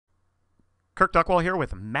Kirk Duckwall here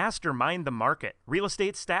with Mastermind the Market, real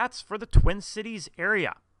estate stats for the Twin Cities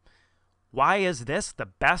area. Why is this the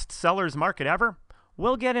best seller's market ever?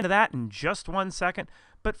 We'll get into that in just 1 second,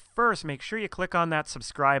 but first make sure you click on that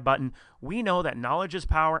subscribe button. We know that knowledge is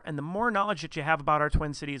power, and the more knowledge that you have about our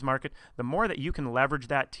Twin Cities market, the more that you can leverage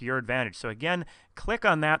that to your advantage. So again, click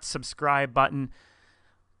on that subscribe button.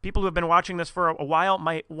 People who have been watching this for a while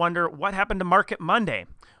might wonder what happened to Market Monday.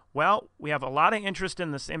 Well, we have a lot of interest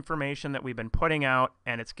in this information that we've been putting out,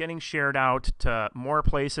 and it's getting shared out to more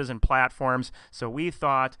places and platforms. So we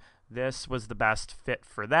thought this was the best fit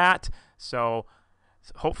for that. So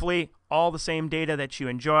hopefully all the same data that you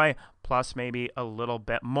enjoy, plus maybe a little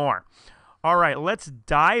bit more. All right, let's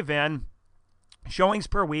dive in. Showings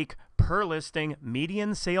per week, per listing,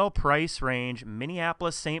 median sale price range,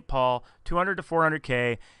 Minneapolis, St. Paul, 200 to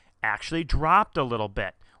 400K, actually dropped a little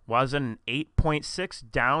bit. Was an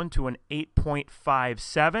 8.6 down to an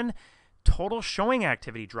 8.57. Total showing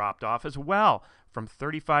activity dropped off as well from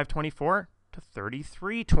 3524 to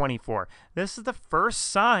 3324. This is the first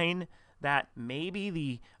sign that maybe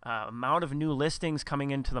the amount of new listings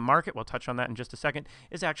coming into the market, we'll touch on that in just a second,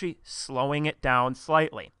 is actually slowing it down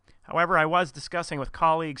slightly. However, I was discussing with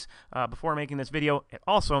colleagues before making this video, it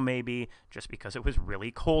also may be just because it was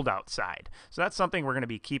really cold outside. So that's something we're going to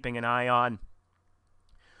be keeping an eye on.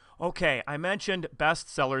 Okay, I mentioned best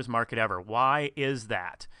sellers market ever. Why is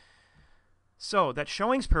that? So that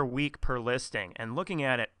showings per week per listing, and looking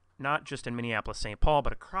at it not just in Minneapolis, St. Paul,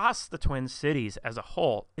 but across the Twin Cities as a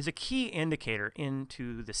whole, is a key indicator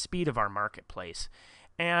into the speed of our marketplace.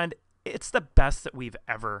 And it's the best that we've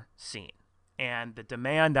ever seen. And the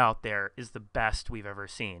demand out there is the best we've ever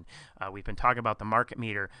seen. We've been talking about the market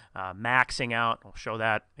meter maxing out. We'll show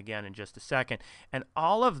that again in just a second. And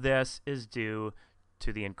all of this is due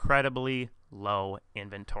to the incredibly low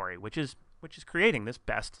inventory, which is creating this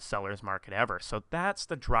best seller's market ever. So that's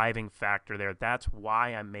the driving factor there. That's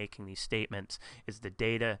why I'm making these statements, is the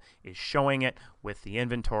data is showing it with the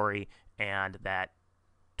inventory, and that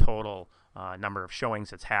total number of showings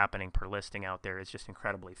that's happening per listing out there is just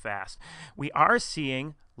incredibly fast. We are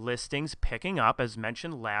seeing listings picking up, as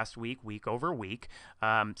mentioned last week, week over week.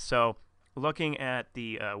 So looking at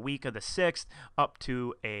the week of the 6th up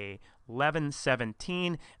to a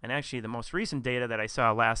 1117, and actually the most recent data that I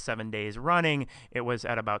saw last 7 days running, it was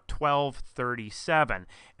at about 1237.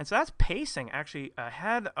 And so that's pacing actually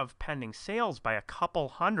ahead of pending sales by a couple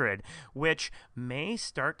hundred, which may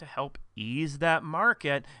start to help ease that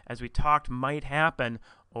market, as we talked might happen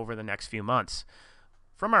over the next few months.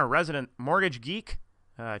 From our resident mortgage geek,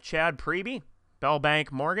 Chad Preby, Bell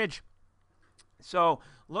Bank Mortgage. So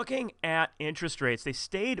looking at interest rates, they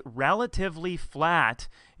stayed relatively flat.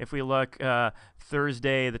 If we look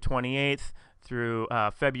Thursday the 28th through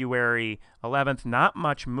February 11th, not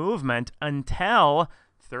much movement until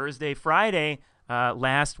Thursday, Friday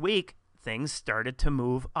last week. Things started to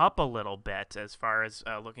move up a little bit as far as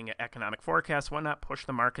looking at economic forecasts, whatnot, push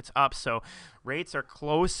the markets up. So rates are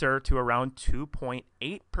closer to around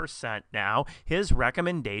 2.8% now. His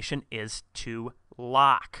recommendation is to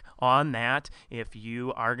lock on that if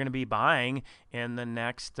you are going to be buying in the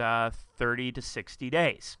next 30 to 60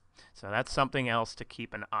 days. So that's something else to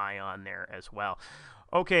keep an eye on there as well.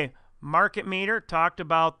 Okay, market meter, talked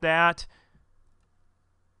about that.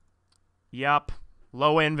 Yep.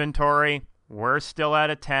 Low inventory, we're still at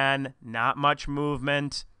a 10, not much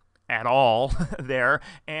movement at all there,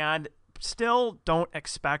 and still don't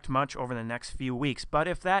expect much over the next few weeks. But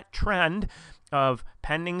if that trend of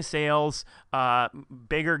pending sales,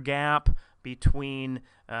 bigger gap between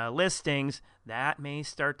listings, that may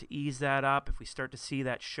start to ease that up. If we start to see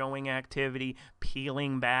that showing activity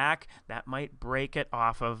peeling back, that might break it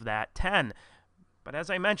off of that 10. But as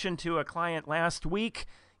I mentioned to a client last week,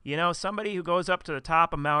 you know, somebody who goes up to the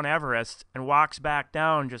top of Mount Everest and walks back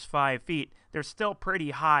down just 5 feet, they're still pretty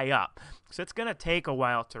high up. So it's going to take a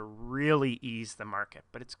while to really ease the market.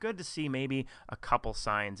 But it's good to see maybe a couple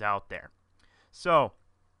signs out there. So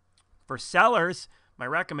for sellers, my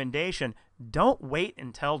recommendation, don't wait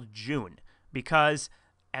until June, because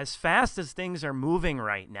as fast as things are moving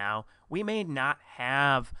right now, we may not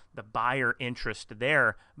have the buyer interest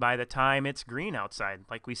there by the time it's green outside,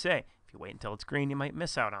 like we say. If you wait until it's green, you might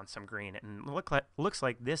miss out on some green. And looks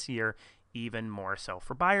like this year even more so.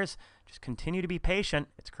 For buyers, just continue to be patient.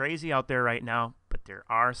 It's crazy out there right now, but there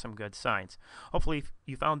are some good signs. Hopefully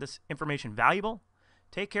you found this information valuable.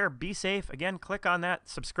 Take care, be safe. Again, click on that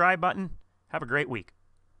subscribe button. Have a great week.